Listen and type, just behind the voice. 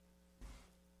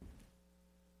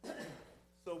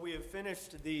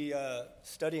finished the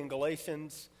study in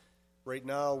Galatians. Right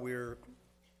now we're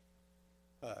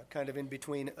kind of in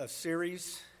between a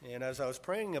series, and as I was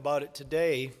praying about it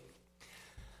today,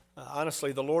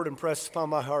 honestly, the Lord impressed upon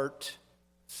my heart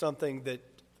something that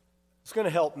is going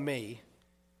to help me.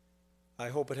 I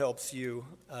hope it helps you.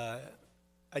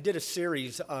 I did a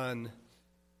series on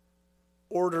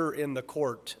order in the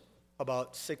court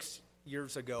about 6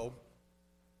 years ago,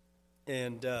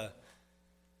 and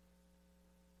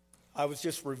I was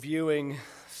just reviewing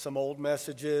some old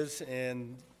messages,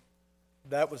 and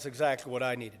that was exactly what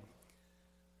I needed.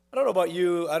 I don't know about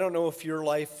you. I don't know if your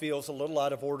life feels a little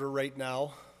out of order right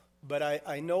now, but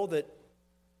I know that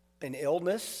an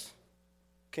illness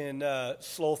can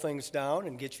slow things down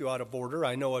and get you out of order.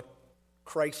 I know a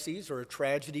crisis or a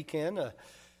tragedy can,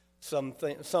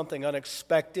 something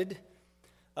unexpected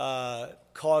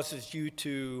causes you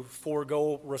to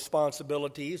forego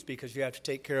responsibilities because you have to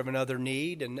take care of another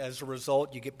need, and as a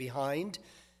result, you get behind,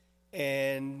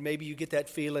 and maybe you get that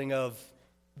feeling of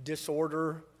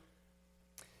disorder,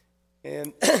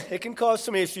 and it can cause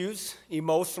some issues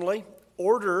emotionally.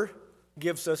 Order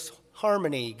gives us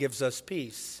harmony, gives us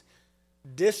peace.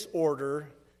 Disorder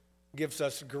gives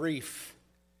us grief,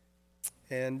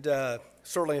 and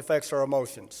certainly affects our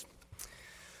emotions.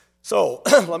 So,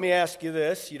 let me ask you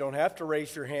this. You don't have to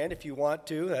raise your hand if you want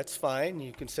to. That's fine.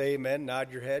 You can say amen,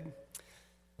 nod your head.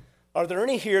 Are there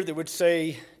any here that would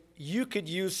say you could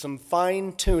use some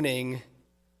fine-tuning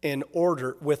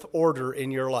with order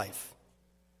in your life?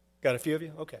 Got a few of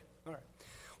you? Okay. All right.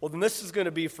 Well, then this is going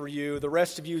to be for you. The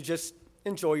rest of you, just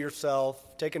enjoy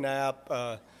yourself. Take a nap.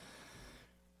 I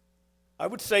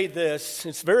would say this.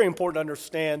 It's very important to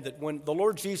understand that when the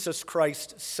Lord Jesus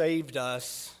Christ saved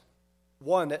us,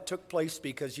 one, that took place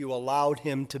because you allowed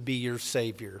him to be your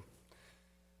Savior.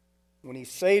 When he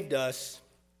saved us,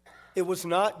 it was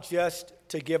not just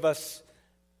to give us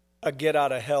a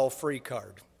get-out-of-hell-free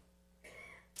card.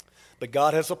 But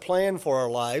God has a plan for our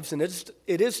lives, and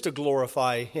it is to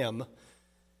glorify him.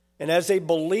 And as a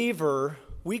believer,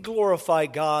 we glorify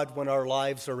God when our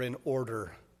lives are in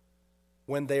order,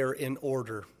 when they are in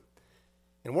order.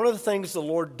 And one of the things the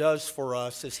Lord does for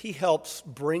us is he helps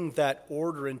bring that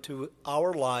order into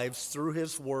our lives through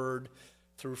his word,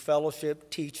 through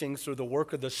fellowship, teaching, through the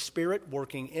work of the Spirit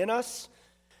working in us,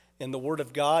 and the word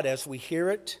of God as we hear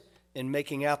it and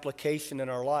making application in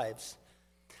our lives.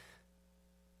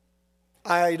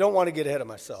 I don't want to get ahead of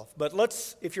myself, but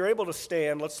if you're able to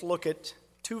stand, let's look at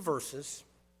two verses.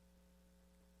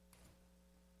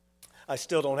 I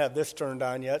still don't have this turned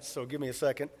on yet, so give me a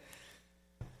second.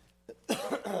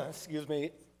 Excuse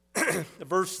me,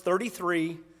 verse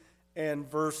 33 and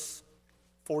verse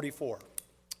 44.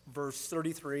 Verse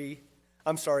 33,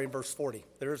 I'm sorry, verse 40.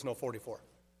 There is no 44.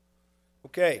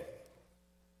 Okay.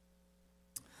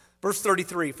 Verse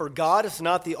 33, for God is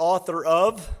not the author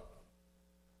of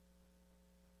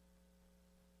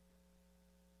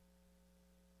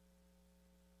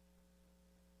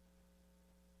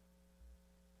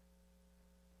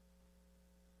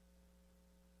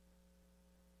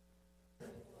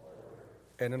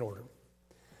and in order.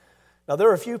 Now, there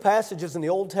are a few passages in the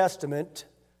Old Testament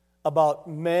about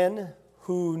men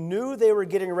who knew they were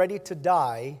getting ready to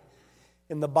die,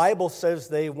 and the Bible says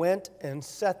they went and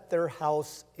set their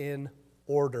house in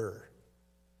order.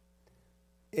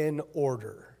 In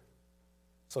order.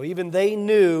 So even they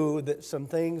knew that some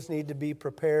things need to be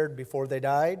prepared before they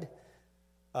died,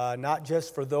 not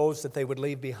just for those that they would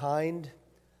leave behind,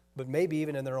 but maybe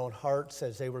even in their own hearts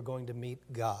as they were going to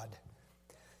meet God.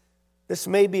 This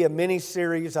may be a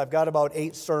mini-series. I've got about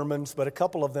 8 sermons, but a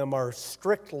couple of them are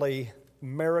strictly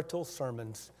marital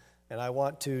sermons. And I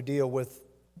want to deal with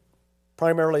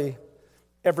primarily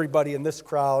everybody in this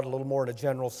crowd, a little more in a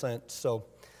general sense. So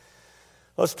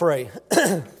let's pray.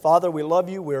 Father, we love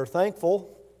you. We're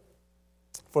thankful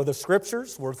for the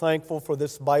Scriptures. We're thankful for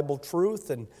this Bible truth.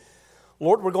 And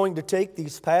Lord, we're going to take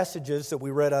these passages that we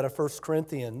read out of 1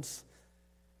 Corinthians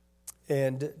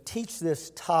and teach this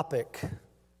topic,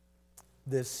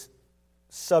 this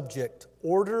subject,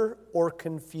 order or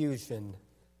confusion,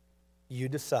 you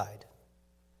decide.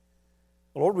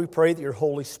 Lord, we pray that your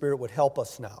Holy Spirit would help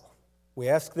us now. We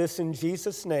ask this in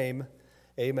Jesus' name,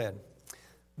 amen.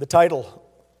 The title,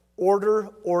 Order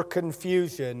or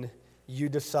Confusion, you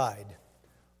decide.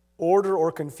 Order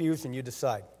or confusion, you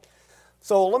decide.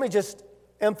 So let me just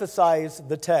emphasize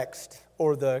the text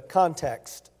or the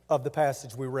context of the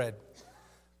passage we read.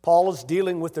 Paul is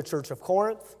dealing with the church of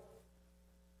Corinth.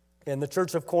 And the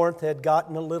church of Corinth had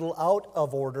gotten a little out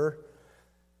of order.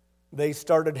 They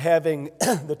started having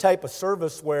the type of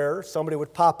service where somebody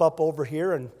would pop up over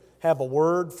here and have a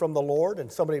word from the Lord,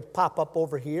 and somebody pop up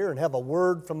over here and have a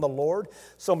word from the Lord.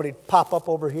 Somebody pop up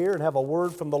over here and have a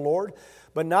word from the Lord.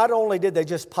 But not only did they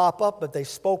just pop up, but they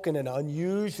spoke in an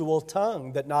unusual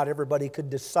tongue that not everybody could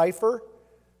decipher.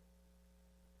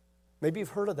 Maybe you've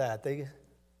heard of that.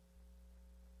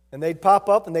 And they'd pop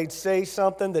up and they'd say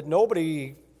something that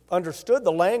nobody understood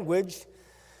the language.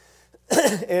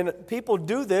 And people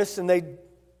do this, and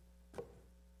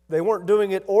they weren't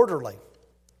doing it orderly.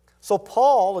 So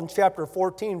Paul in chapter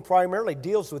 14 primarily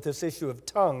deals with this issue of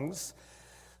tongues,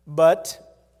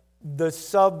 but the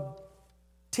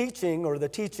sub-teaching or the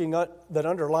teaching that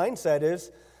underlines that is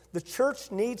the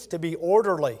church needs to be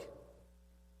orderly.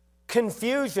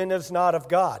 Confusion is not of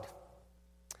God.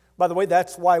 By the way,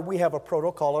 that's why we have a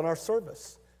protocol in our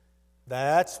service.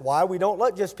 That's why we don't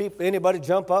let just anybody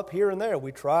jump up here and there.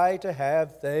 We try to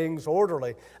have things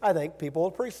orderly. I think people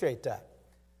appreciate that.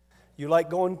 You like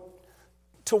going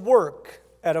to work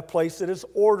at a place that is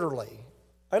orderly.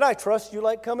 And I trust you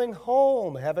like coming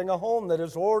home, having a home that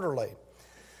is orderly.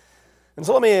 And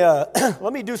so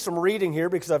let me do some reading here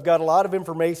because I've got a lot of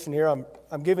information here.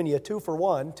 I'm giving you a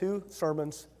 2-for-1, 2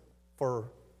 sermons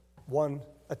for 1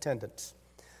 attendance.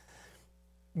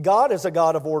 God is a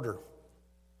God of order.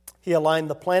 He aligned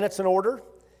the planets in order.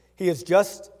 He has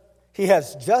just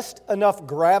enough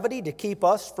gravity to keep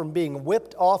us from being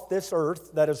whipped off this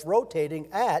earth that is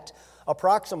rotating at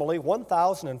approximately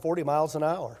 1,040 miles an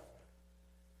hour.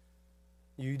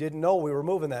 You didn't know we were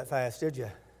moving that fast, did you?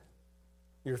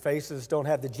 Your faces don't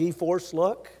have the G-force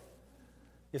look,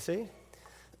 you see?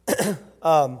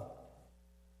 And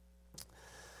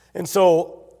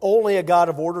so only a God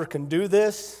of order can do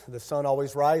this. The sun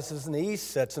always rises in the east,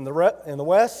 sets in the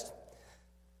west.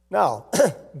 Now,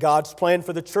 God's plan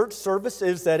for the church service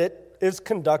is that it is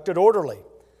conducted orderly.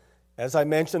 As I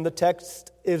mentioned, the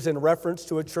text is in reference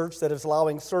to a church that is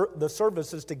allowing the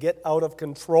services to get out of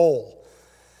control.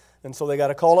 And so they got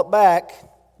to call it back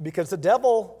because the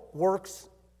devil works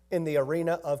in the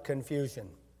arena of confusion.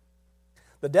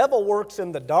 The devil works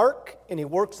in the dark, and he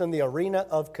works in the arena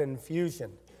of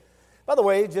confusion. By the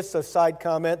way, just a side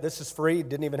comment, this is free,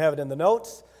 didn't even have it in the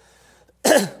notes.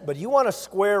 But you want to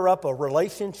square up a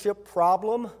relationship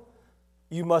problem,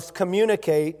 you must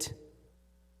communicate,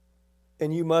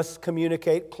 and you must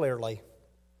communicate clearly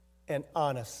and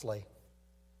honestly.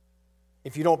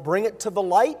 If you don't bring it to the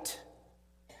light,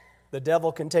 the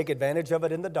devil can take advantage of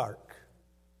it in the dark.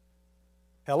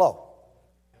 Hello.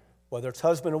 Whether it's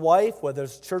husband and wife, whether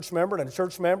it's a church member and a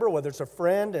church member, whether it's a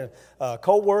friend and a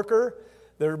co-worker,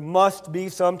 there must be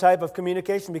some type of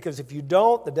communication, because if you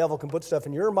don't, the devil can put stuff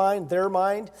in your mind, their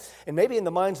mind, and maybe in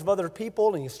the minds of other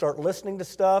people, and you start listening to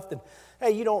stuff, and hey,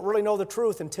 you don't really know the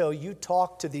truth until you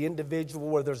talk to the individual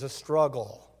where there's a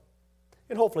struggle.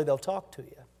 And hopefully they'll talk to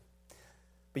you.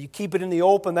 But you keep it in the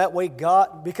open, that way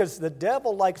God, because the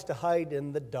devil likes to hide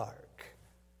in the dark.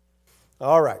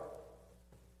 All right.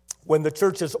 When the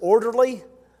church is orderly,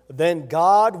 then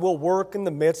God will work in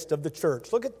the midst of the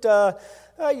church. Look at,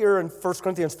 you're in 1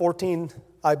 Corinthians 14,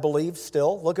 I believe,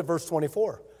 still. Look at verse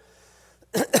 24.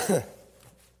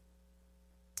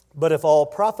 But if all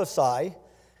prophesy,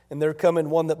 and there come in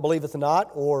one that believeth not,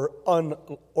 or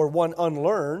one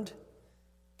unlearned,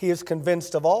 he is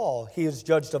convinced of all, he is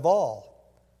judged of all.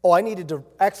 Oh, I need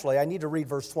to read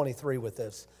verse 23 with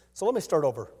this. So let me start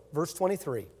over. Verse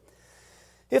 23.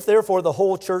 If therefore the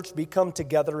whole church be come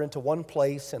together into one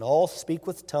place, and all speak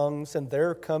with tongues, and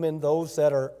there come in those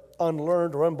that are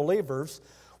unlearned or unbelievers,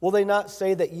 will they not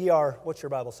say that ye are, what's your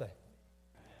Bible say?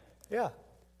 Yeah.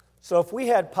 So if we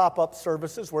had pop-up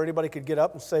services where anybody could get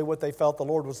up and say what they felt the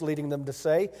Lord was leading them to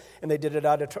say, and they did it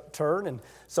out of turn, and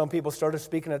some people started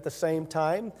speaking at the same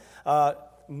time,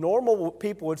 normal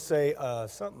people would say,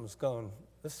 something's going,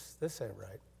 this ain't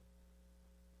right.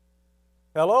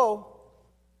 Hello?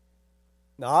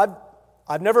 Now,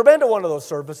 I've never been to one of those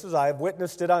services. I have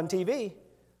witnessed it on TV.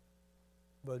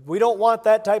 But we don't want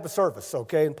that type of service,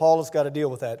 okay? And Paul has got to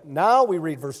deal with that. Now we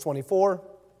read verse 24.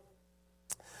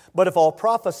 But if all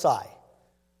prophesy,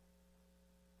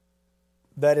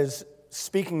 that is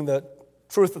speaking the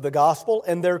truth of the gospel,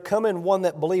 and there come in one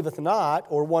that believeth not,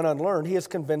 or one unlearned, he is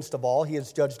convinced of all, he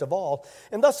is judged of all.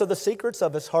 And thus are the secrets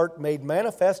of his heart made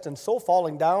manifest, and so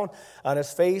falling down on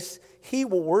his face, he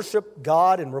will worship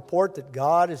God and report that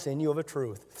God is in you of a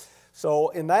truth. So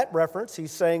in that reference,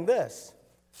 he's saying this.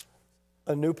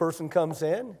 A new person comes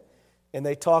in, And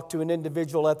they talk to an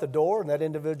individual at the door, and that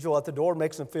individual at the door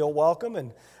makes them feel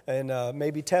welcome and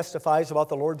maybe testifies about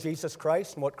the Lord Jesus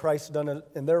Christ and what Christ has done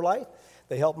in their life.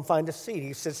 They help him find a seat.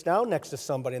 He sits down next to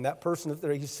somebody, and that person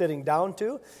that he's sitting down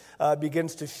to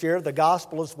begins to share the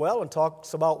gospel as well and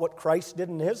talks about what Christ did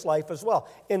in his life as well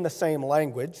in the same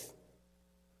language.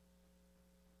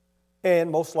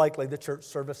 And most likely the church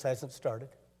service hasn't started.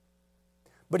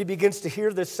 But he begins to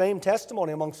hear this same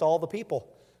testimony amongst all the people.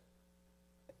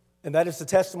 And that is the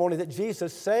testimony that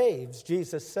Jesus saves.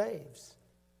 Jesus saves.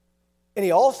 And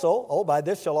he also, by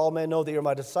this shall all men know that you're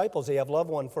my disciples, they have love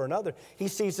one for another. He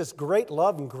sees this great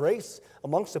love and grace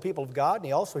amongst the people of God, and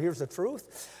he also hears the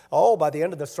truth. By the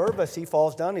end of the service, he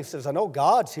falls down and he says, I know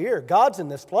God's here. God's in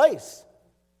this place.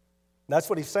 And that's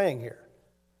what he's saying here.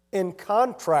 In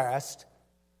contrast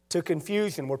to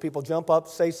confusion, where people jump up,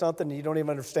 say something, and you don't even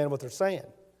understand what they're saying.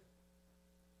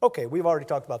 Okay, we've already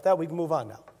talked about that. We can move on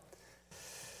now.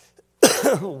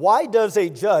 Why does a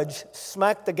judge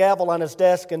smack the gavel on his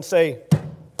desk and say,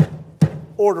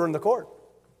 order in the court?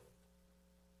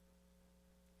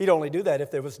 He'd only do that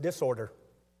if there was disorder,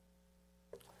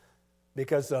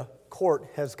 because the court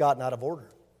has gotten out of order.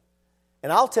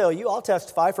 And I'll tell you, I'll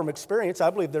testify from experience,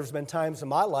 I believe there's been times in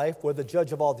my life where the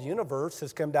judge of all the universe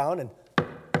has come down and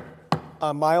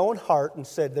on my own heart and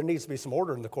said, there needs to be some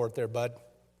order in the court there, bud.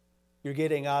 You're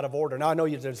getting out of order. Now, I know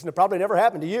it's probably never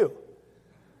happened to you.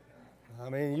 I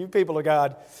mean, you people of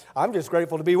God, I'm just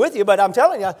grateful to be with you, but I'm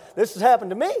telling you, this has happened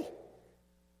to me.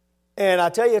 And I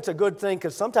tell you, it's a good thing,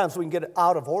 because sometimes we can get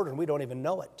out of order and we don't even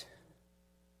know it.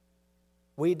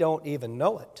 We don't even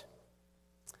know it.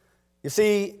 You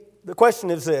see, the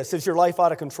question is this: is your life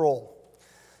out of control?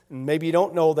 And maybe you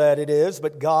don't know that it is,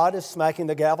 but God is smacking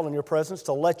the gavel in your presence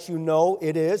to let you know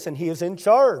it is, and He is in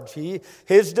charge.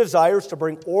 His desire is to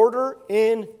bring order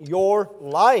in your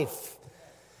life.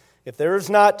 If there is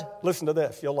not, listen to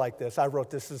this, you'll like this. I wrote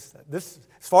this, as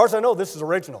far as I know, this is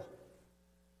original.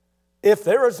 If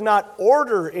there is not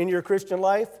order in your Christian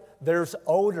life, there's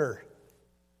odor.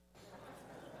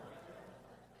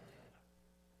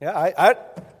 Yeah,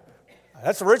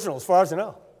 that's original as far as I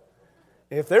know.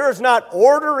 If there is not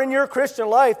order in your Christian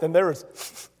life, then there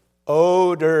is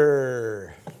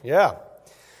odor. Yeah.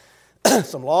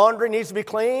 Some laundry needs to be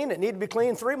cleaned. It needed to be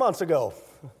cleaned 3 months ago.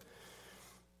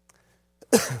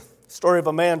 Story of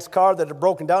a man's car that had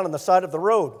broken down on the side of the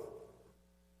road.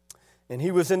 And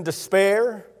he was in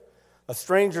despair. A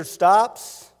stranger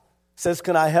stops, says,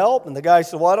 can I help? And the guy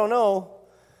said, well, I don't know.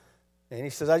 And he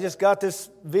says, I just got this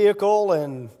vehicle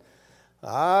and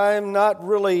I'm not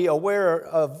really aware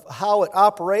of how it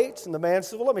operates. And the man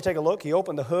said, well, let me take a look. He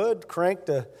opened the hood, cranked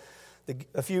a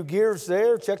few gears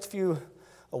there, checked a few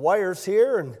wires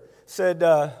here, and said,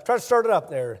 try to start it up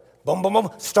there. Boom, boom, boom.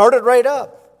 Started right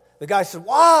up. The guy said,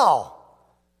 wow,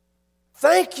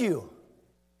 thank you.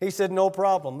 He said, no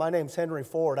problem. My name's Henry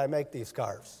Ford. I make these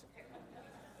cars.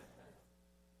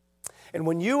 And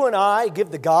when you and I give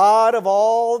the God of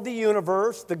all the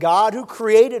universe, the God who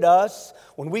created us,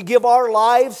 when we give our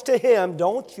lives to Him,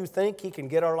 don't you think He can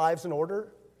get our lives in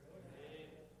order?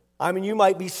 I mean, you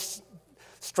might be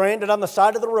stranded on the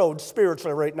side of the road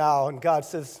spiritually right now, and God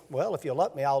says, well, if you'll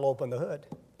let me, I'll open the hood.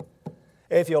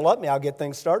 If you'll let me, I'll get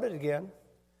things started again.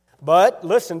 But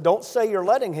listen, don't say you're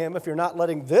letting Him if you're not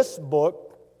letting this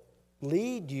book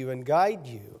lead you and guide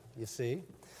you, you see.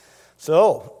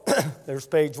 So, there's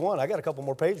page 1. I got a couple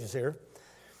more pages here.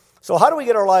 So how do we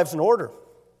get our lives in order?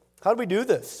 How do we do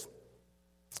this?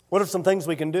 What are some things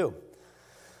we can do?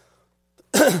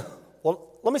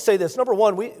 Well, let me say this. Number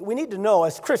one, we need to know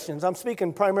as Christians, I'm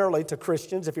speaking primarily to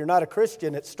Christians. If you're not a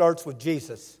Christian, it starts with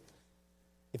Jesus.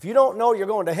 If you don't know you're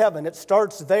going to heaven, it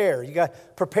starts there. You got to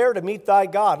prepare to meet thy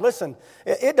God. Listen,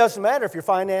 it doesn't matter if your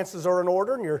finances are in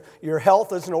order and your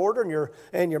health is in order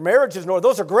and your marriage is in order.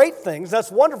 Those are great things.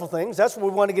 That's wonderful things. That's what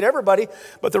we want to get everybody.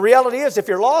 But the reality is, if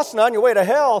you're lost and on your way to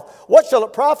hell, what shall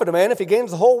it profit a man if he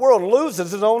gains the whole world and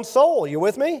loses his own soul? You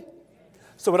with me?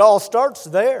 So it all starts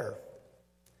there.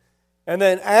 And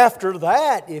then after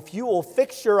that, if you will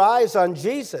fix your eyes on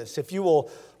Jesus, if you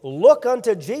will look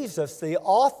unto Jesus, the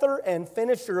author and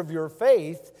finisher of your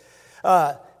faith,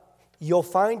 you'll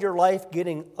find your life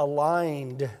getting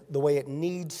aligned the way it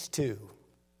needs to.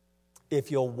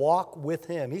 If you'll walk with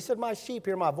Him. He said, my sheep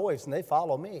hear my voice and they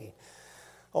follow me.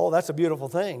 Oh, that's a beautiful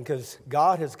thing, because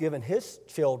God has given His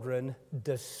children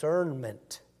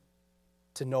discernment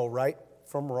to know right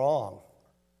from wrong.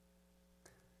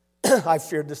 I've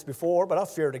shared this before, but I'll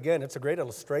share it again. It's a great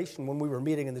illustration. When we were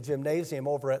meeting in the gymnasium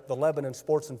over at the Lebanon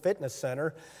Sports and Fitness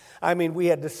Center, I mean, we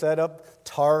had to set up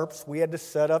tarps, we had to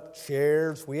set up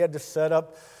chairs, we had to set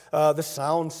up the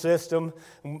sound system.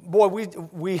 Boy,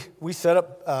 we set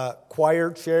up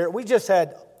choir chair. We just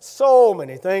had so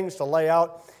many things to lay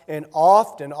out. And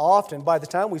often, by the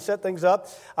time we set things up,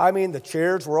 I mean, the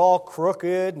chairs were all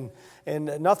crooked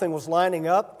and nothing was lining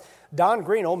up. Don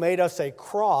Greeno made us a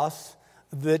cross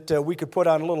that we could put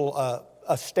on a little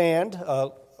a stand,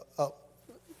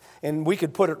 and we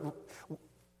could put it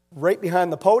right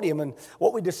behind the podium. And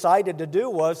what we decided to do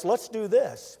was, let's do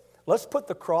this. Let's put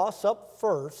the cross up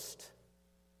first.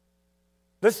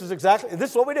 This is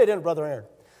what we did, didn't it, Brother Aaron?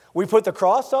 We put the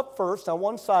cross up first on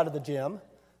one side of the gym,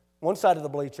 one side of the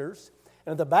bleachers,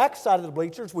 and at the back side of the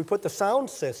bleachers, we put the sound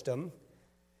system,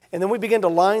 and then we began to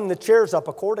line the chairs up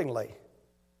accordingly.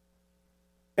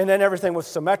 And then everything was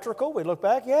symmetrical. We look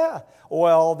back, yeah.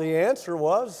 Well, the answer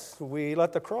was we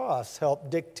let the cross help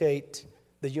dictate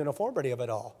the uniformity of it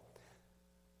all.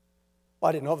 Well,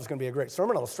 I didn't know it was going to be a great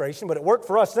sermon illustration, but it worked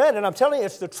for us then, and I'm telling you,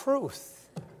 it's the truth.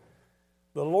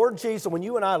 The Lord Jesus, when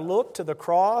you and I look to the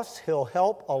cross, He'll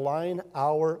help align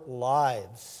our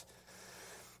lives.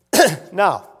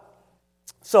 Now,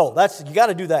 so you got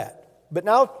to do that. But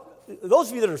now, those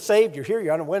of you that are saved, you're here,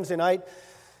 you're on a Wednesday night,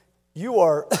 you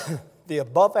are the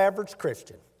above average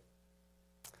Christian.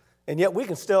 And yet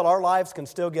our lives can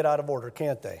still get out of order,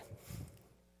 can't they?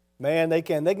 Man, they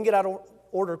can. They can get out of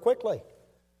order quickly.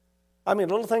 I mean,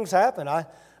 little things happen. I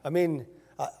mean,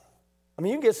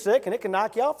 you can get sick and it can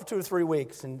knock you out for 2 or 3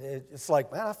 weeks. And it's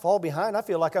like, man, I fall behind. I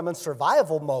feel like I'm in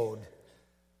survival mode.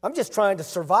 I'm just trying to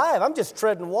survive. I'm just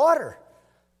treading water.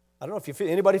 I don't know if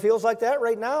anybody feels like that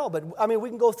right now, but I mean, we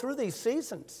can go through these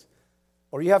seasons.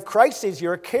 Or you have crises,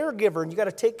 you're a caregiver, and you got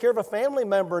to take care of a family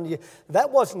member, and that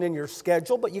wasn't in your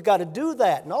schedule, but you got to do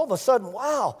that. And all of a sudden,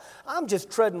 wow, I'm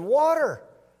just treading water.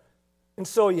 And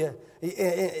so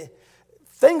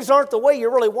things aren't the way you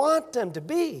really want them to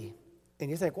be. And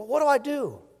you think, well, what do I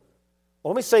do?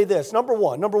 Well, let me say this. Number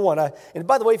one, and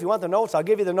by the way, if you want the notes, I'll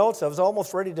give you the notes. I was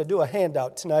almost ready to do a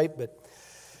handout tonight, but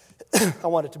I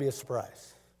want it to be a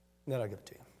surprise. And then I'll give it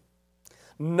to you.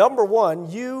 Number one,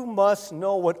 you must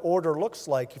know what order looks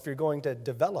like if you're going to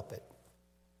develop it.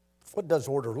 What does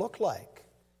order look like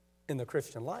in the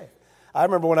Christian life? I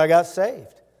remember when I got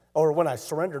saved, or when I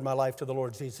surrendered my life to the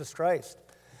Lord Jesus Christ.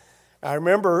 I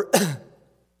remember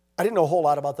I didn't know a whole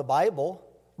lot about the Bible,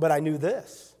 but I knew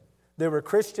this. There were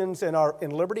Christians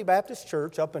in Liberty Baptist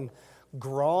Church up in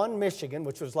Grawn, Michigan,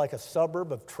 which was like a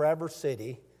suburb of Traverse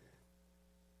City,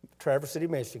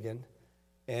 Michigan.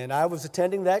 And I was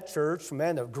attending that church.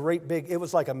 Man, it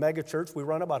was like a mega church. We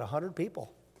run about 100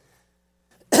 people.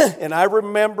 And I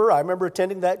remember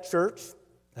attending that church.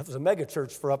 That was a mega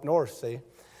church for up north, see.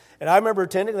 And I remember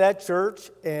attending that church,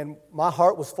 and my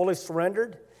heart was fully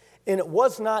surrendered. And it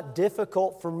was not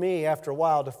difficult for me after a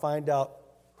while to find out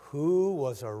who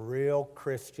was a real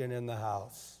Christian in the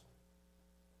house.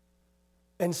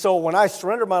 And so when I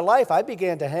surrendered my life, I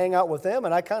began to hang out with them,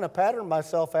 and I kind of patterned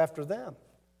myself after them.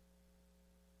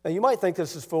 Now, you might think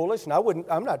this is foolish, and I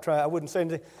wouldn't say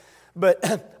anything.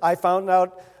 But I found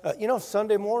out,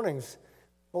 Sunday mornings,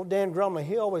 old Dan Grumley,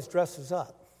 he always dresses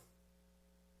up.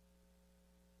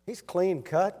 He's clean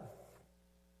cut.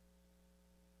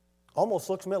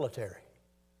 Almost looks military.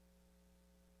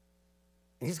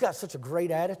 And he's got such a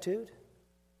great attitude.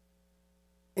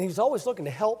 And he's always looking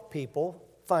to help people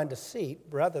find a seat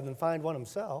rather than find one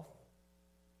himself.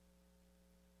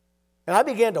 And I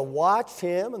began to watch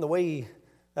him and the way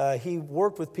he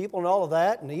worked with people and all of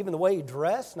that, and even the way he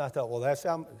dressed. And I thought, well,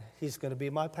 he's going to be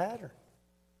my pattern.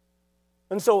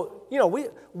 And so,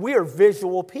 we are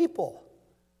visual people.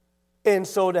 And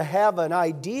so to have an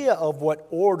idea of what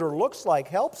order looks like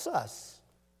helps us.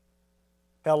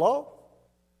 Hello?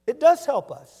 It does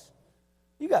help us.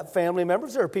 You got family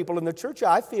members. There are people in the church.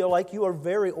 I feel like you are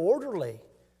very orderly.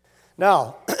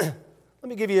 Now, let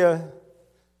me give you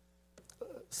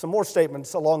some more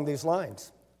statements along these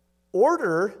lines.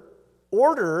 Order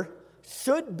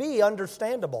should be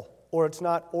understandable, or it's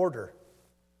not order.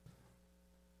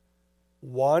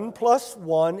 1 +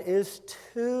 1 is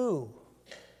 2.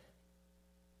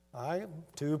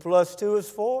 2 + 2 is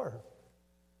 4.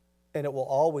 And it will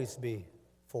always be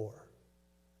 4.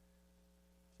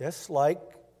 Just like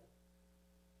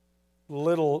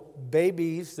little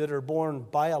babies that are born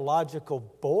biological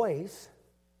boys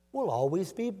will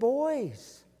always be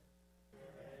boys.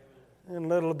 And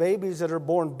little babies that are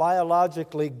born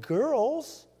biologically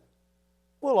girls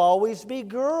will always be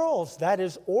girls. That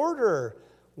is order.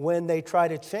 When they try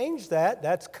to change that,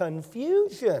 that's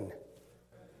confusion.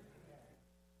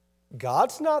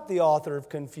 God's not the author of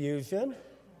confusion.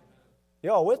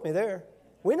 Y'all with me there?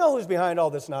 We know who's behind all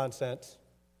this nonsense.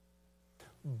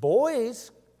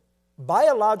 Boys,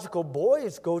 biological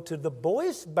boys, go to the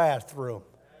boys' bathroom.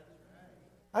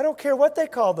 I don't care what they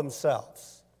call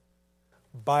themselves.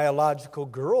 Biological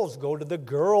girls go to the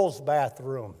girls'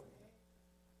 bathroom.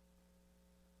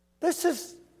 This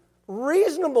is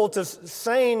reasonable to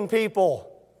sane people.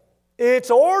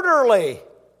 It's orderly.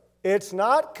 It's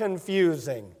not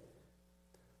confusing.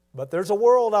 But there's a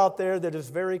world out there that is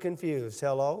very confused.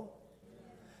 Hello?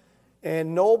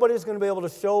 And nobody's going to be able to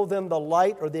show them the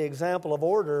light or the example of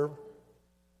order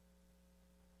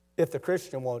if the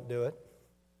Christian won't do it,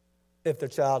 if the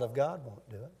child of God won't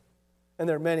do it. And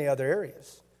there are many other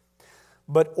areas.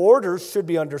 But order should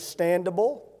be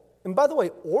understandable. And by the way,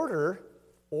 order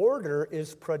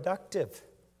is productive.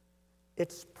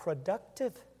 It's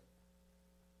productive.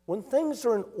 When things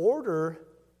are in order,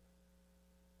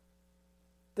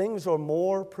 things are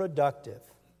more productive.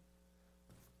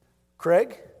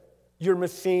 Craig, your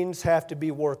machines have to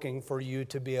be working for you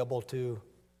to be able to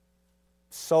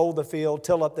sow the field,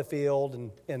 till up the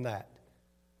field, and that.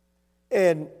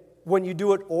 And when you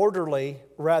do it orderly,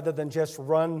 rather than just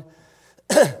run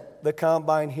the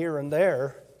combine here and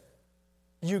there,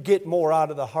 you get more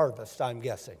out of the harvest, I'm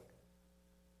guessing.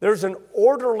 There's an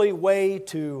orderly way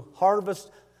to harvest,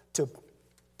 to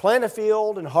plant a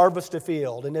field and harvest a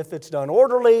field. And if it's done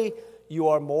orderly, you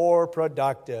are more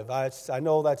productive. I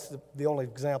know that's the only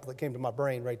example that came to my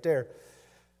brain right there.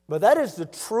 But that is the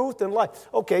truth in life.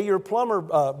 Okay, you're a plumber,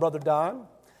 Brother Don.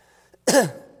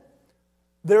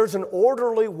 There's an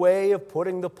orderly way of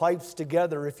putting the pipes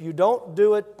together. If you don't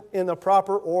do it in the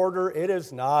proper order, it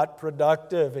is not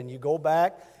productive. And you go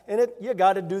back, and you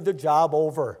got to do the job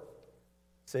over.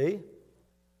 See?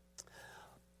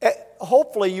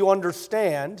 Hopefully you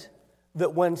understand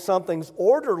that when something's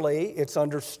orderly, it's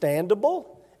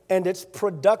understandable and it's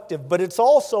productive, but it's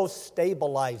also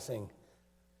stabilizing.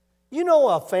 You know,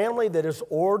 a family that is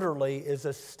orderly is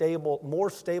a more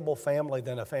stable family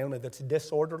than a family that's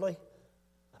disorderly.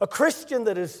 A Christian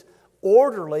that is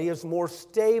orderly is more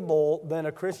stable than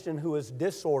a Christian who is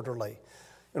disorderly.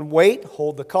 And wait,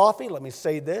 hold the coffee, let me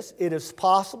say this. It is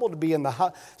possible to be in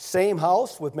the same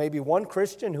house with maybe one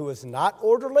Christian who is not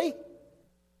orderly,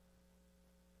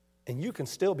 and you can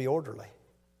still be orderly.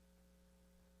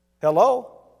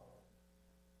 Hello?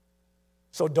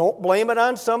 So don't blame it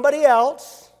on somebody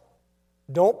else.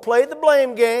 Don't play the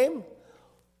blame game.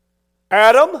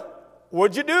 Adam,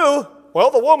 what'd you do?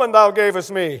 Well, the woman thou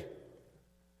gavest me.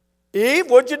 Eve,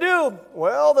 what'd you do?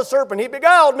 Well, the serpent, he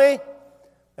beguiled me.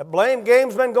 That blame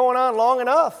game's been going on long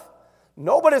enough.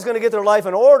 Nobody's going to get their life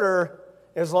in order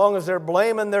as long as they're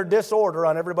blaming their disorder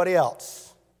on everybody else.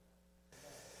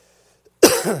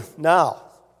 Now,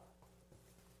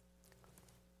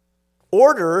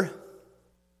 order,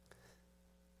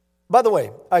 by the way,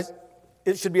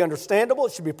 it should be understandable,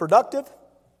 it should be productive,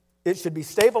 it should be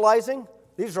stabilizing.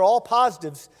 These are all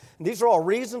positives, and these are all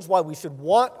reasons why we should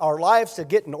want our lives to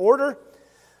get in order,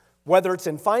 whether it's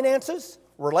in finances,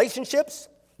 relationships,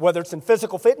 whether it's in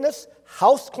physical fitness,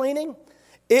 house cleaning.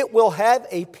 It will have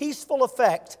a peaceful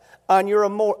effect on your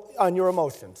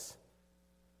emotions.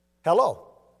 Hello.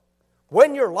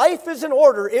 When your life is in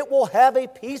order, it will have a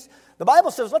peace. The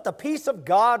Bible says, let the peace of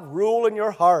God rule in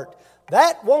your heart.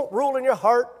 That won't rule in your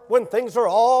heart when things are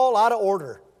all out of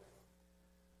order.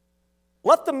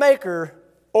 Let the maker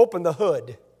open the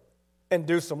hood and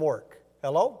do some work.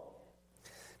 Hello?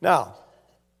 Now,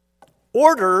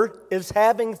 order is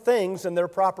having things in their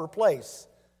proper place.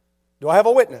 Do I have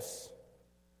a witness?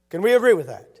 Can we agree with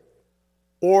that?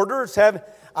 Order is having...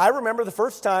 I remember the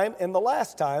first time and the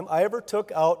last time I ever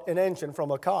took out an engine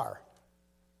from a car.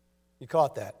 You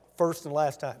caught that. First and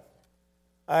last time.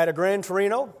 I had a Gran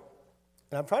Torino,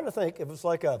 and I'm trying to think if it was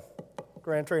like a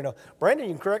Gran Torino. Brandon,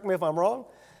 you can correct me if I'm wrong.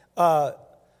 A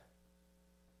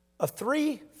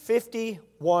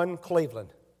 351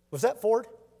 Cleveland. Was that Ford?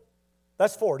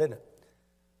 That's Ford, isn't it?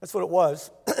 That's what it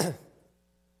was.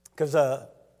 Because the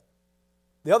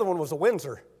other one was a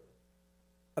Windsor.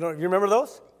 You remember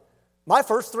those? My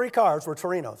first 3 cars were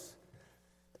Torinos.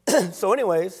 So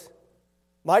anyways,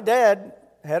 my dad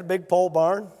had a big pole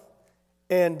barn,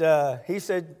 and he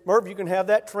said, Merv, you can have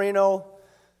that Torino,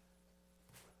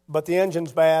 but the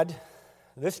engine's bad.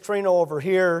 This Torino over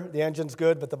here, the engine's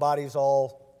good, but the body's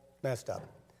all messed up.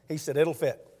 He said, it'll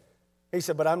fit. He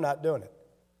said, but I'm not doing it.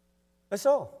 I said,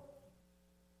 oh.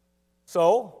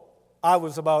 So I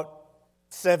was about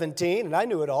 17, and I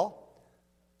knew it all.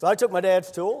 So I took my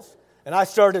dad's tools, and I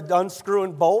started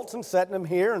unscrewing bolts and setting them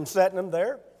here and setting them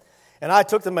there. And I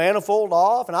took the manifold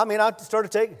off, and I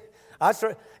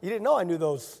You didn't know I knew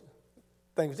those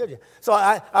things, did you? So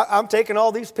I'm taking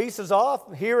all these pieces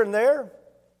off here and there.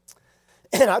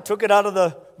 And I took it out of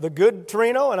the good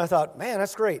Torino, and I thought, man,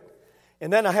 that's great.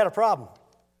 And then I had a problem.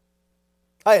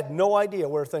 I had no idea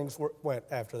where things went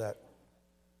after that.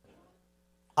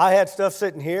 I had stuff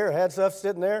sitting here, I had stuff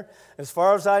sitting there. As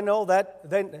far as I know,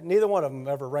 neither one of them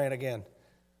ever ran again.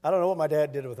 I don't know what my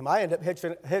dad did with them. I ended up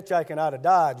hitchhiking out of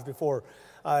Dodge before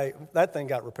that thing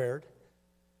got repaired.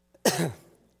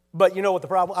 But you know what the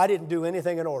problem? I didn't do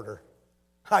anything in order.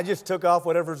 I just took off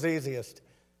whatever's easiest.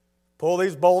 Pull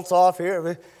these bolts off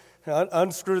here,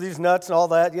 unscrew these nuts and all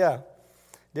that. Yeah,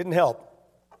 didn't help.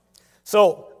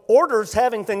 So order is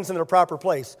having things in their proper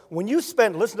place. When you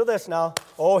listen to this now.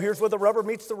 Oh, here's where the rubber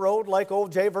meets the road, like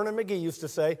old J. Vernon McGee used to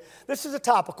say. This is a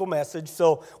topical message,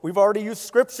 so we've already used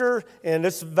Scripture, and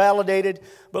this is validated.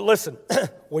 But listen,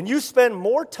 when you spend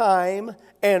more time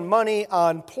and money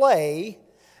on play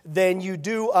than you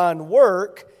do on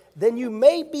work, then you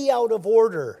may be out of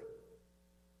order.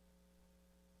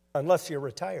 Unless you're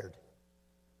retired.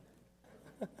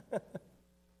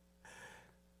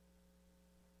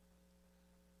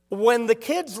 When the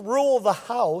kids rule the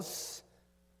house,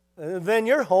 then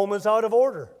your home is out of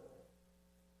order.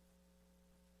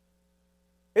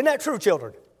 Isn't that true,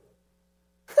 children?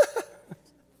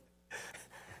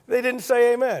 They didn't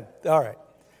say amen. All right.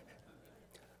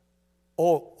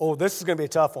 Oh, this is going to be a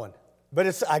tough one.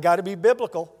 But I got to be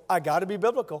biblical. I got to be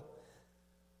biblical.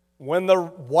 When the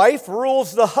wife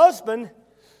rules the husband,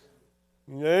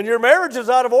 then your marriage is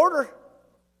out of order.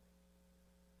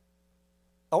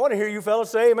 I want to hear you fellas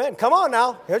say amen. Come on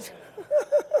now.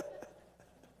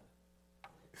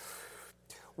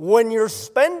 When your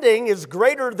spending is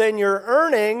greater than your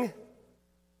earning,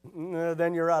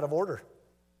 then you're out of order.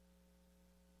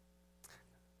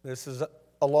 This is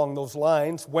along those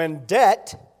lines. When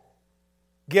debt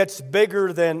gets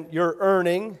bigger than your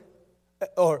earning,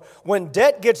 or when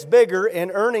debt gets bigger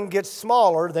and earning gets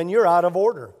smaller, then you're out of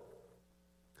order.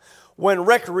 When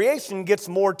recreation gets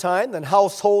more time than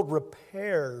household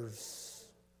repairs,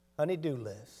 honey-do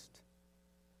list.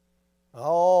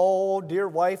 Oh, dear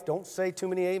wife, don't say too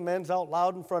many amens out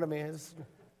loud in front of me.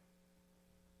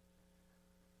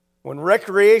 When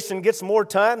recreation gets more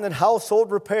time than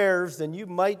household repairs, then you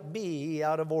might be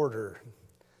out of order.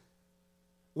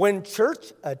 When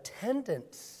church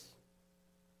attendance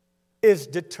is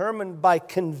determined by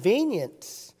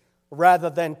convenience rather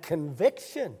than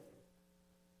conviction,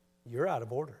 you're out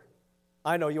of order.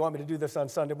 I know you want me to do this on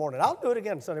Sunday morning. I'll do it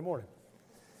again Sunday morning.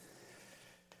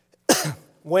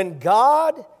 When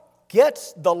God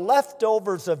gets the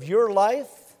leftovers of your life,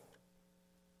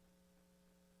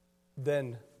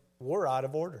 then we're out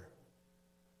of order.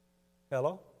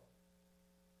 Hello?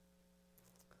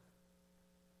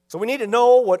 So we need to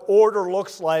know what order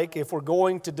looks like if we're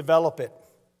going to develop it.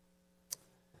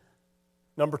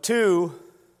 Number 2,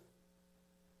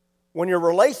 when your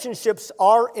relationships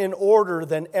are in order,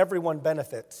 then everyone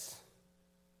benefits.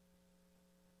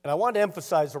 And I want to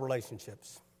emphasize the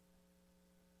relationships.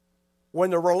 When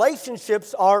the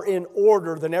relationships are in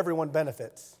order, then everyone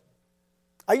benefits.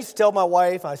 I used to tell my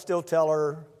wife, I still tell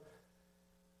her,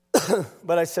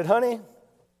 but I said, honey,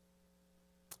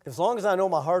 as long as I know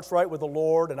my heart's right with the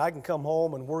Lord and I can come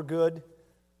home and we're good,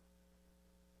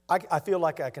 I feel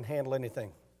like I can handle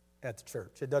anything at the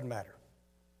church. It doesn't matter.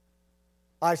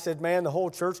 I said, man, the whole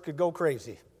church could go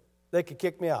crazy. They could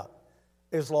kick me out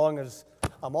as long as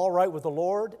I'm all right with the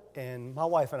Lord and my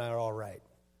wife and I are all right.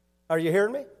 Are you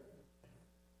hearing me?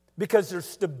 Because there's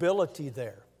stability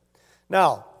there.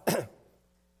 Now, let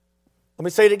me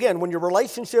say it again. When your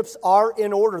relationships are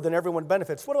in order, then everyone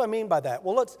benefits. What do I mean by that?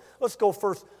 Well, let's go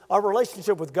first. Our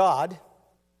relationship with God,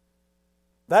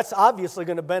 that's obviously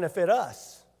going to benefit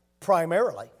us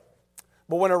primarily.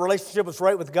 But when our relationship is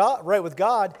right with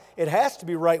God, it has to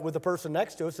be right with the person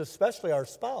next to us, especially our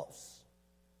spouse.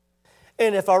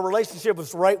 And if our relationship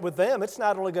is right with them, it's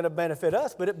not only going to benefit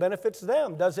us, but it benefits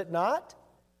them, does it not?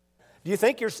 Do you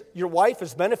think your wife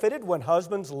is benefited when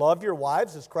husbands love your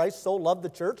wives as Christ so loved the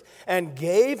church and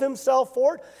gave himself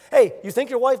for it? Hey, you think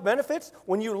your wife benefits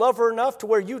when you love her enough to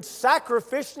where you'd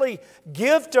sacrificially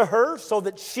give to her so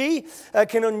that she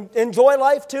can enjoy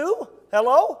life too?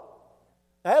 Hello?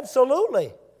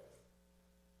 Absolutely.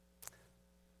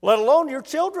 Let alone your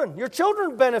children. Your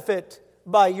children benefit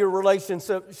by your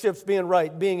relationships being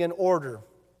right, being in order.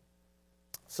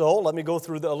 So let me go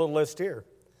through a little list here.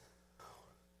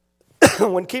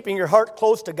 When keeping your heart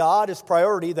close to God is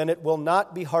priority, then it will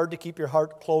not be hard to keep your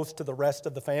heart close to the rest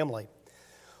of the family.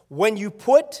 When you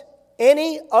put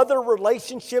any other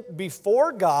relationship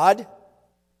before God,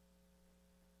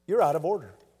 you're out of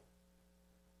order.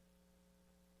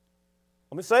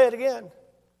 Let me say it again.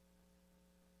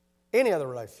 Any other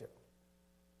relationship.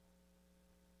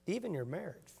 Even your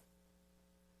marriage.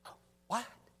 What?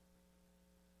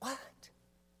 What?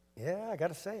 Yeah, I got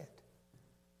to say it.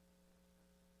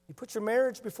 You put your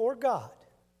marriage before God,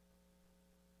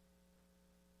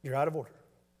 you're out of order.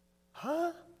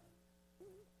 Huh?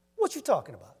 What you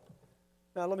talking about?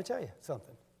 Now, let me tell you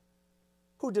something.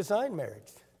 Who designed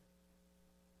marriage?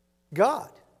 God.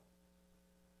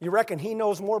 You reckon He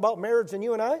knows more about marriage than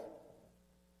you and I?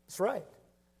 That's right.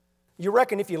 You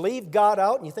reckon if you leave God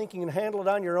out and you think you can handle it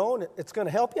on your own, it's going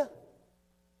to help you?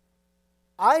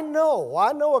 I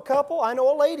know a couple, I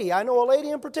know a lady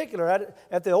in particular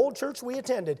at the old church we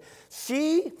attended.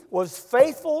 She was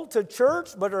faithful to church,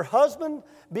 but her husband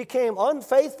became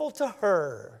unfaithful to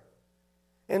her.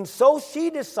 And so she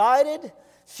decided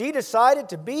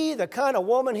to be the kind of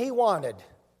woman he wanted.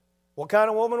 What kind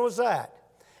of woman was that?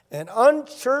 An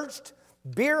unchurched,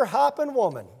 bar-hopping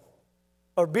woman.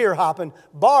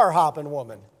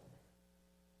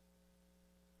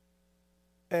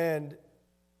 And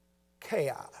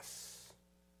chaos.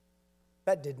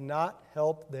 That did not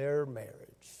help their marriage.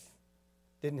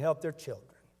 Didn't help their children.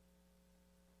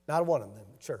 Not one of them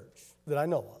in church that I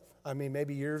know of. I mean,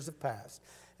 maybe years have passed.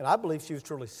 And I believe she was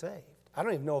truly saved. I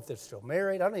don't even know if they're still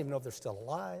married. I don't even know if they're still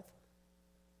alive.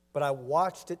 But I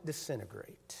watched it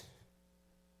disintegrate.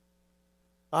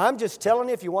 I'm just telling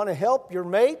you, if you want to help your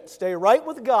mate, stay right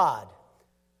with God.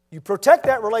 You protect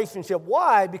that relationship.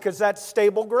 Why? Because that's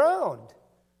stable ground.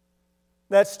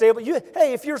 That's stable.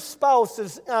 Hey, if your spouse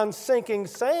is on sinking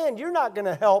sand, you're not going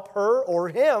to help her or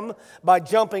him by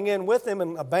jumping in with him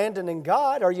and abandoning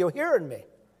God. Are you hearing me?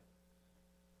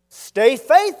 Stay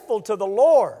faithful to the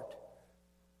Lord.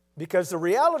 Because the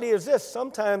reality is this,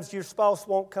 sometimes your spouse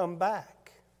won't come back.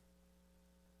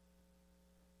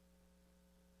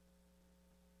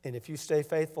 And if you stay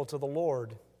faithful to the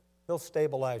Lord, He'll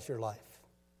stabilize your life,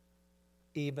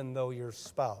 even though your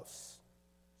spouse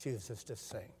chooses to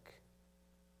sink.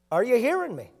 Are you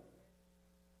hearing me?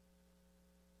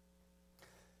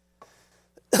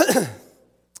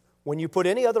 When you put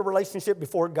any other relationship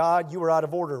before God, you are out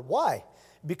of order. Why?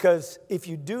 Because if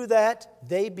you do that,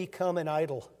 they become an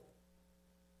idol.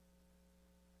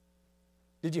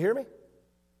 Did you hear me?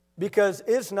 Because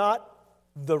is not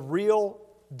the real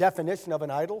definition of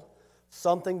an idol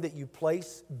something that you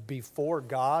place before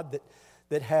God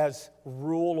that has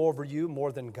rule over you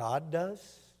more than God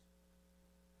does?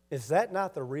 Is that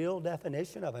not the real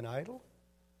definition of an idol?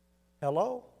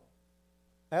 Hello?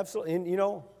 Absolutely.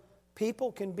 And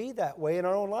people can be that way in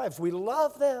our own lives. We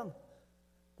love them.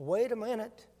 Wait a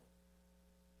minute.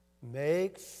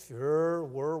 Make sure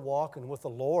we're walking with the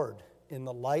Lord in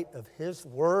the light of His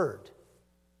Word.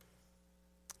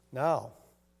 Now,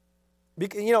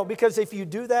 because if you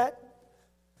do that,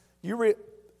 you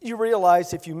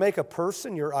realize if you make a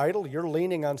person your idol, you're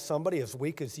leaning on somebody as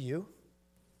weak as you.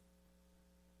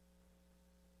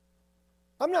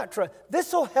 I'm not trying.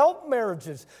 This will help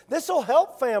marriages. This will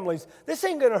help families. This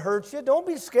ain't going to hurt you. Don't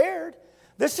be scared.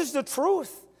 This is the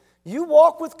truth. You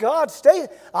walk with God.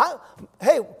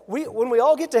 When we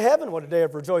all get to heaven, what a day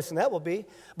of rejoicing that will be.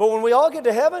 But when we all get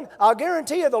to heaven, I'll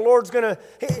guarantee you the Lord's going to,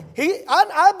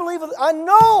 I believe, I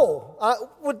know,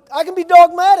 I can be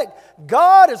dogmatic.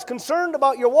 God is concerned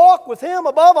about your walk with Him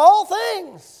above all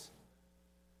things.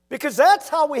 Because that's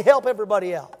how we help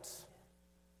everybody else.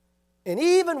 And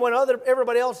even when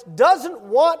everybody else doesn't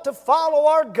want to follow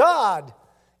our God,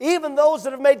 even those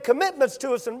that have made commitments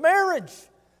to us in marriage,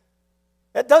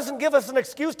 it doesn't give us an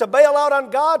excuse to bail out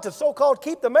on God to so-called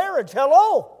keep the marriage.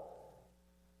 Hello?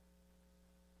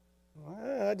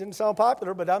 Well, that didn't sound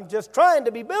popular, but I'm just trying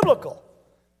to be biblical.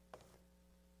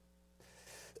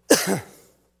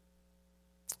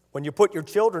 When you put your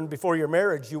children before your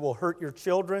marriage, you will hurt your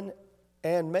children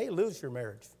and may lose your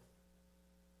marriage.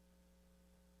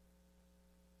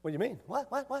 What do you mean? What?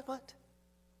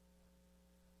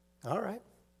 All right.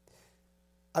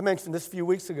 I mentioned this a few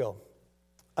weeks ago.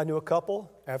 I knew a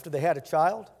couple, after they had a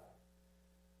child.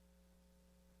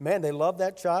 Man, they loved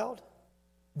that child.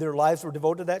 Their lives were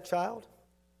devoted to that child.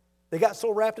 They got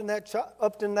so wrapped in that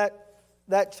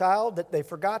child that they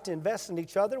forgot to invest in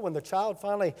each other. When the child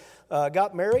finally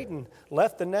got married and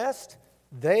left the nest,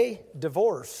 they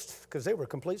divorced because they were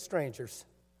complete strangers.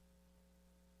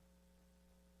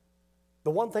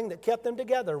 The one thing that kept them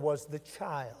together was the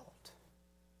child.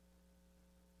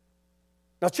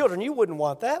 Now, children, you wouldn't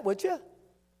want that, would you?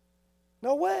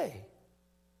 No way.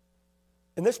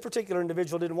 And this particular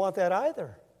individual didn't want that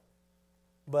either.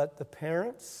 But the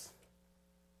parents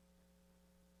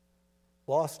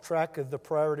lost track of the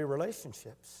priority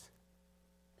relationships.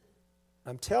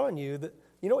 I'm telling you that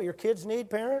You know what your kids need,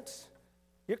 parents?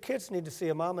 Your kids need to see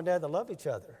a mom and dad that love each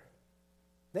other.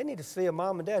 They need to see a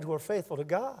mom and dad who are faithful to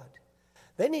God.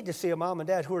 They need to see a mom and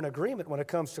dad who are in agreement when it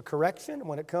comes to correction,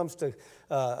 when it comes to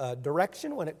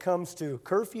direction, when it comes to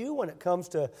curfew, when it comes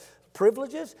to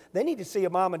privileges. They need to see a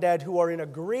mom and dad who are in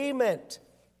agreement.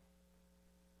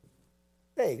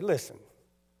 Hey, listen.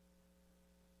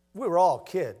 We were all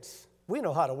kids. We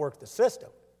know how to work the system.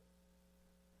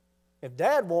 If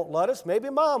dad won't let us, maybe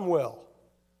mom will.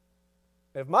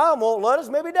 If mom won't let us,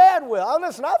 maybe dad will.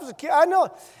 Listen, I was a kid. I know.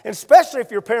 And especially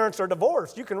if your parents are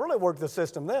divorced, you can really work the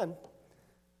system then.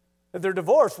 If they're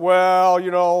divorced, well,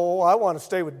 I want to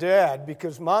stay with dad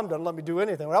because mom doesn't let me do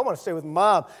anything. Well, I want to stay with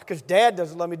mom because dad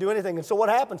doesn't let me do anything. And so what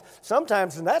happens?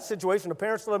 Sometimes in that situation, the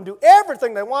parents let them do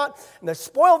everything they want, and they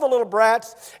spoil the little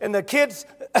brats, and the kids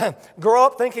grow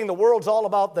up thinking the world's all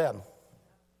about them.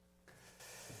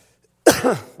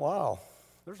 Wow,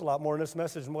 there's a lot more in this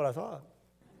message than what I thought.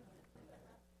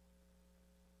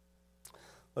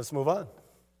 Let's move on.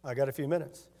 I got a few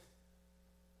minutes.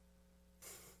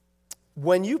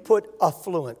 When you put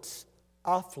affluence,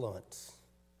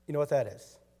 you know what that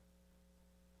is?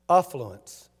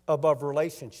 Affluence above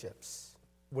relationships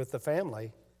with the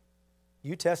family,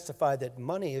 you testify that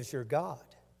money is your God.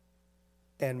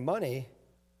 And money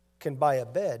can buy a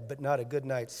bed, but not a good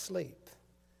night's sleep.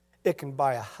 It can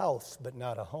buy a house, but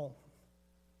not a home.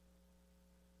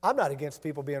 I'm not against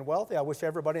people being wealthy. I wish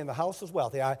everybody in the house was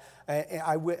wealthy. I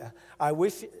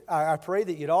pray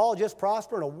that you'd all just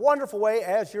prosper in a wonderful way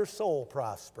as your soul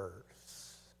prospers.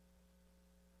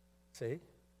 See?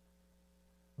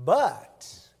 But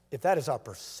if that is our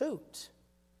pursuit,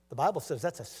 the Bible says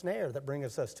that's a snare that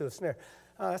brings us to a snare.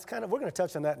 We're going to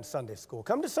touch on that in Sunday school.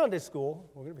 Come to Sunday school.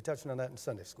 We're going to be touching on that in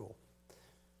Sunday school.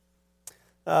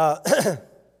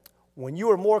 When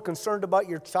you are more concerned about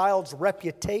your child's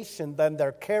reputation than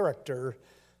their character,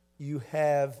 you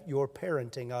have your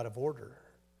parenting out of order.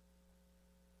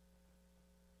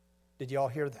 Did you all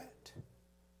hear that?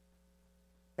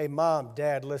 Hey, mom,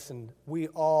 dad, listen, we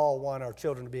all want our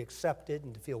children to be accepted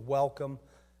and to feel welcome.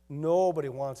 Nobody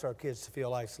wants our kids to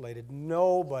feel isolated.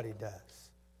 Nobody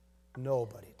does.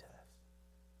 Nobody does.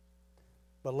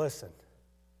 But listen,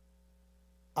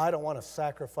 I don't want to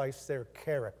sacrifice their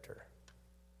character.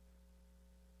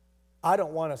 I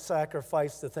don't want to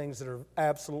sacrifice the things that are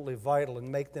absolutely vital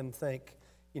and make them think,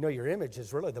 your image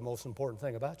is really the most important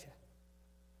thing about you.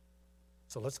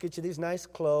 So let's get you these nice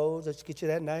clothes. Let's get you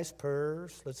that nice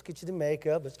purse. Let's get you the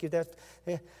makeup. Let's get that.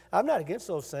 I'm not against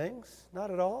those things. Not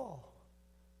at all.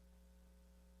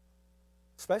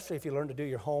 Especially if you learn to do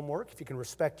your homework, if you can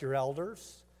respect your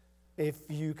elders, if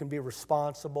you can be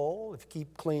responsible, if you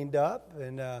keep cleaned up,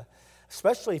 and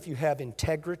especially if you have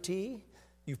integrity.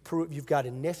 You've got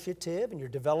initiative and you're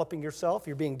developing yourself.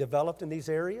 You're being developed in these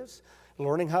areas.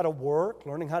 Learning how to work,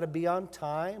 learning how to be on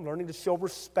time, learning to show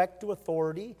respect to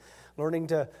authority, learning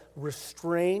to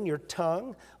restrain your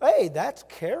tongue. Hey, that's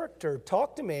character.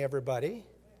 Talk to me, everybody.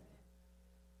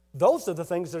 Those are the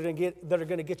things that are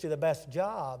going to get you the best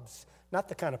jobs. Not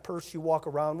the kind of purse you walk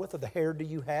around with or the hairdo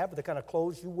you have or the kind of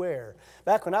clothes you wear.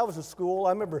 Back when I was in school, I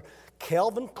remember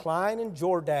Calvin Klein and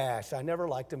Jordache. I never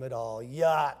liked them at all.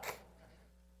 Yuck.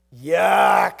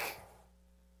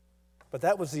 But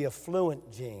that was the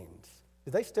affluent jeans.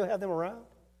 Do they still have them around?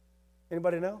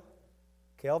 Anybody know?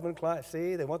 Calvin Klein.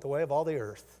 See, they went the way of all the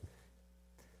earth.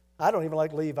 I don't even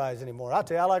like Levi's anymore. I'll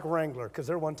tell you, I like Wrangler because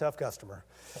they're one tough customer.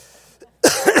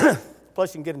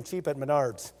 Plus, you can get them cheap at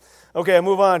Menards. Okay, I'll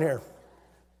move on here.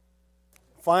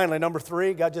 Finally, number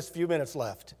 3, got just a few minutes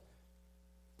left.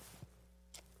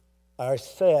 I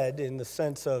said in the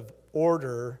sense of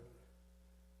order,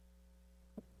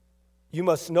 you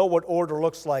must know what order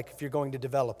looks like if you're going to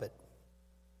develop it.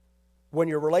 When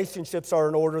your relationships are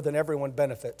in order, then everyone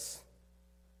benefits.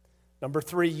 Number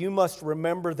 3, you must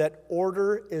remember that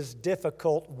order is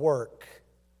difficult work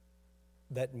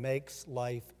that makes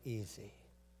life easy.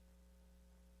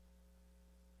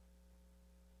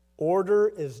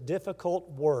 Order is difficult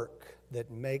work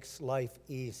that makes life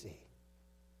easy.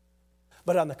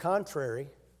 But on the contrary,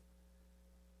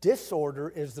 disorder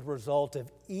is the result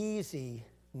of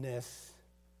easiness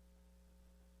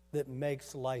that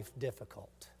makes life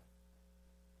difficult.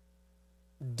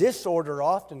 Disorder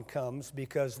often comes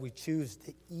because we choose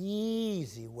the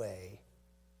easy way,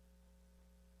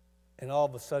 and all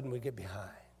of a sudden we get behind.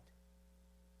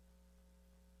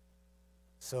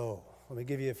 So, let me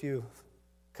give you a few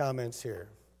comments here.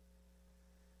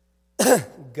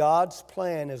 God's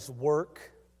plan is work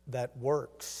that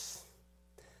works.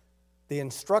 The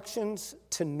instructions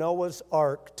to Noah's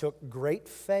ark took great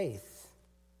faith,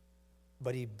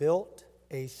 but he built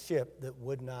a ship that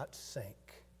would not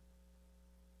sink.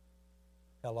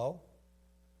 Hello?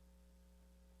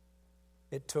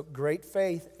 It took great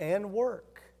faith and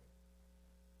work,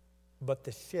 but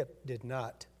the ship did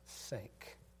not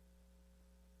sink.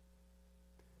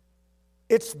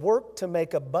 It's work to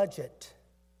make a budget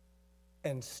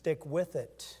and stick with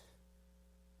it,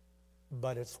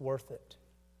 but it's worth it.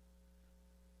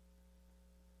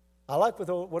 I like what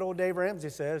old Dave Ramsey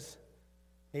says.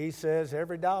 He says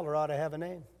every dollar ought to have a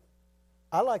name.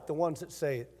 I like the ones that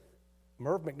say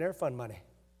Merv McNair Fund money.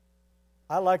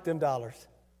 I like them dollars.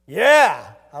 Yeah,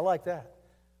 I like that.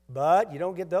 But you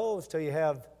don't get those till you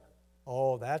have,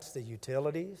 oh, that's the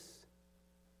utilities.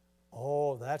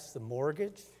 Oh, that's the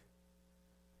mortgage.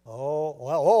 Oh,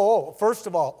 well, first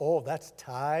of all, oh, that's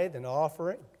tithe and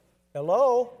offering.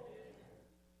 Hello?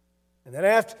 And then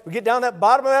after we get down that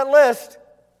bottom of that list,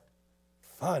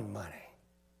 fund money.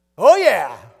 Oh,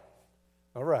 yeah.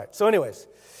 All right. So anyways,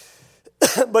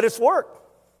 but it's work.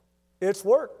 It's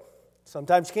work.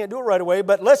 Sometimes you can't do it right away,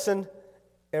 but listen,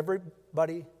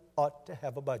 everybody ought to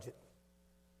have a budget.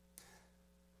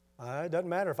 It doesn't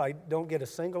matter if I don't get a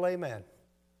single amen.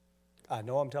 I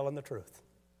know I'm telling the truth.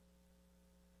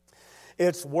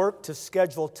 It's work to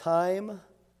schedule time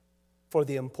for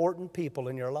the important people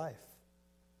in your life.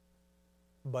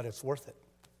 But it's worth it.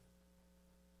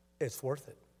 It's worth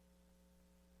it.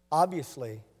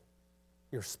 Obviously,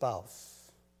 your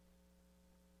spouse.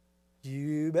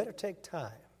 You better take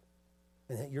time.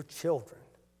 And your children.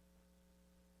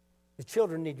 Your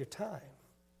children need your time.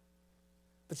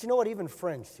 But you know what? Even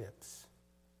friendships.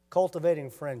 Cultivating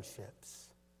friendships.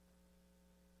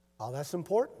 Oh, that's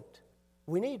important.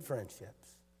 We need friendships.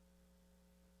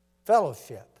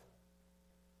 Fellowship.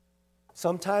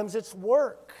 Sometimes it's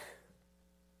work.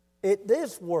 It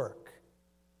is work.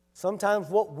 Sometimes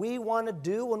what we want to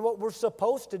do and what we're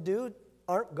supposed to do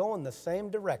aren't going the same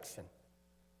direction.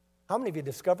 How many of you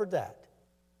discovered that?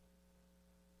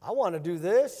 I want to do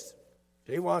this.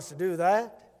 She wants to do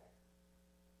that.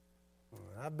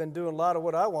 I've been doing a lot of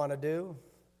what I want to do.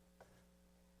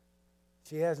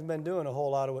 She hasn't been doing a whole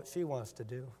lot of what she wants to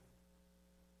do.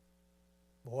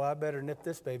 Boy, I better nip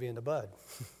this baby in the bud.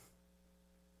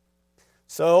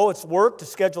 So it's work to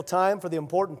schedule time for the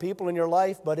important people in your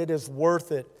life, but it is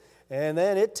worth it. And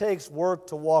then it takes work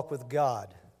to walk with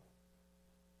God.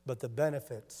 But the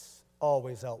benefits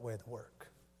always outweigh the work.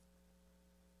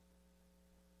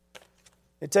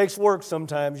 It takes work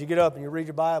sometimes. You get up and you read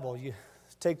your Bible. You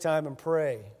take time and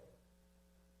pray.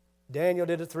 Daniel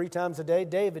did it 3 times a day.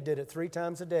 David did it 3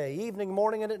 times a day. Evening,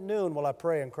 morning, and at noon will I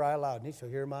pray and cry aloud, and he shall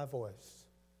hear my voice.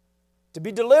 To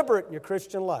be deliberate in your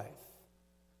Christian life.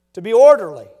 To be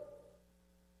orderly.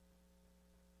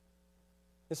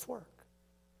 It's work.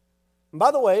 And by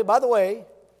the way,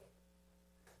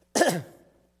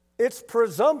 it's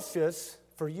presumptuous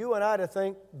for you and I to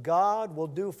think God will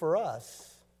do for us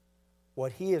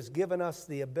what He has given us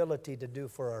the ability to do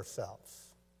for ourselves.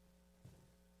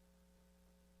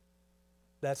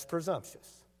 That's presumptuous.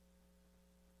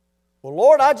 Well,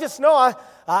 Lord, I just know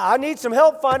I need some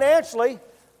help financially.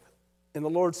 And the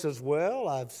Lord says, well,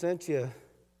 I've sent you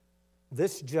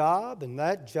this job,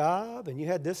 and you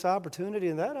had this opportunity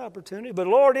and that opportunity. But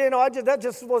Lord, that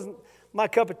just wasn't my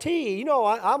cup of tea.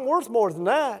 I'm worth more than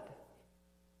that.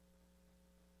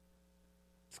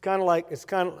 It's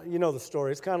kind of, you know the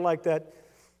story. It's kind of like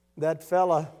that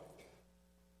fella,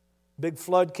 big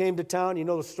flood came to town. You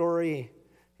know the story.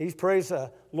 He prays,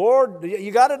 Lord,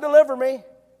 you got to deliver me.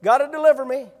 Got to deliver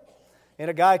me. And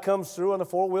a guy comes through on the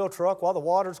 4-wheel truck while the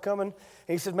water's coming. And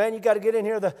he said, man, you got to get in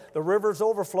here. The river's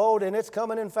overflowed and it's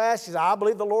coming in fast. He said, I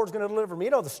believe the Lord's going to deliver me.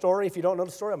 You know the story. If you don't know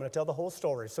the story, I'm going to tell the whole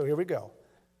story. So here we go.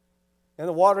 And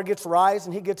the water gets rise,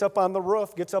 and he gets up on the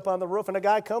roof, and a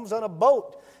guy comes on a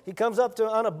boat. He comes up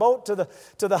on a boat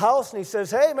to the house, and he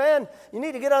says, hey, man, you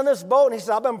need to get on this boat. And he says,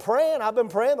 I've been praying.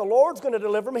 The Lord's going to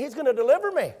deliver me. He's going to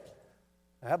deliver me.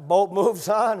 That boat moves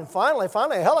on, and finally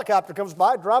a helicopter comes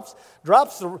by, drops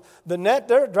the net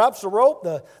there, drops the rope,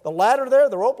 the ladder there,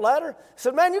 the rope ladder. He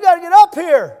said, man, you got to get up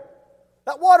here.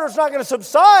 That water's not going to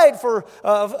subside for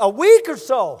a week or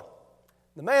so.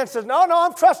 The man says, no,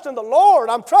 I'm trusting the Lord.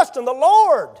 I'm trusting the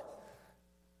Lord.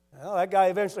 Well, that guy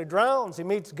eventually drowns. He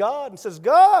meets God and says,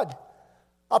 God,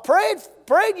 I prayed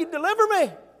you deliver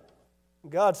me.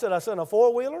 And God said, I sent a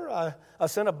 4-wheeler, I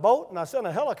sent a boat, and I sent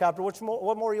a helicopter.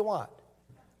 What more you want?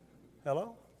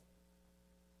 Hello?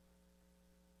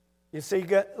 You see,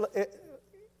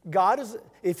 God is,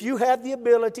 if you have the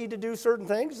ability to do certain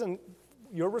things, then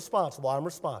you're responsible. I'm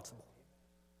responsible.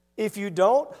 If you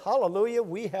don't, hallelujah,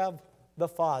 we have the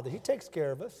Father. He takes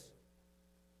care of us.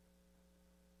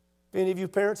 If any of you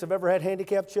parents have ever had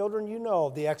handicapped children, you know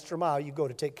the extra mile you go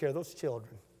to take care of those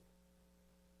children.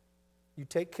 You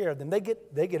take care of them. They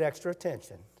get extra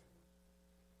attention.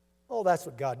 Oh, that's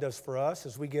what God does for us.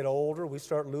 As we get older, we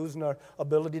start losing our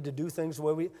ability to do things the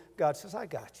way God says, I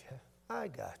got you. I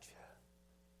got you.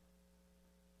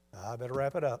 I better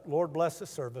wrap it up. Lord, bless this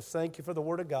service. Thank you for the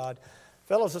Word of God.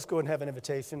 Fellows, let's go ahead and have an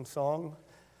invitation song.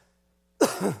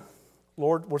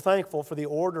 Lord, we're thankful for the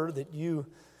order that you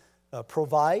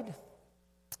provide,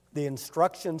 the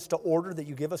instructions to order that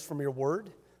you give us from your Word.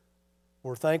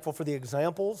 We're thankful for the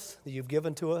examples that you've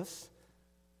given to us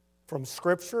from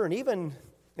Scripture and even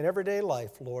in everyday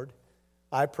life, Lord.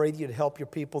 I pray that you'd help your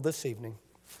people this evening.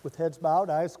 With heads bowed,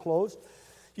 eyes closed,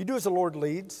 you do as the Lord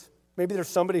leads. Maybe there's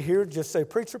somebody here, just say,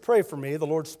 preacher, pray for me. The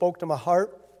Lord spoke to my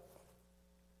heart,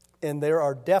 and there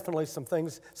are definitely some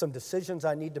things, some decisions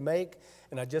I need to make,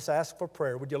 and I just ask for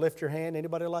prayer. Would you lift your hand?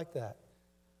 Anybody like that?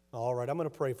 All right, I'm going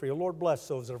to pray for you. Lord, bless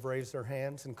those that have raised their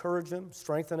hands. Encourage them,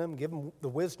 strengthen them, give them the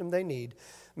wisdom they need.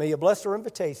 May you bless their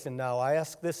invitation now. I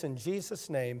ask this in Jesus'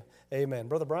 name. Amen.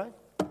 Brother Brian?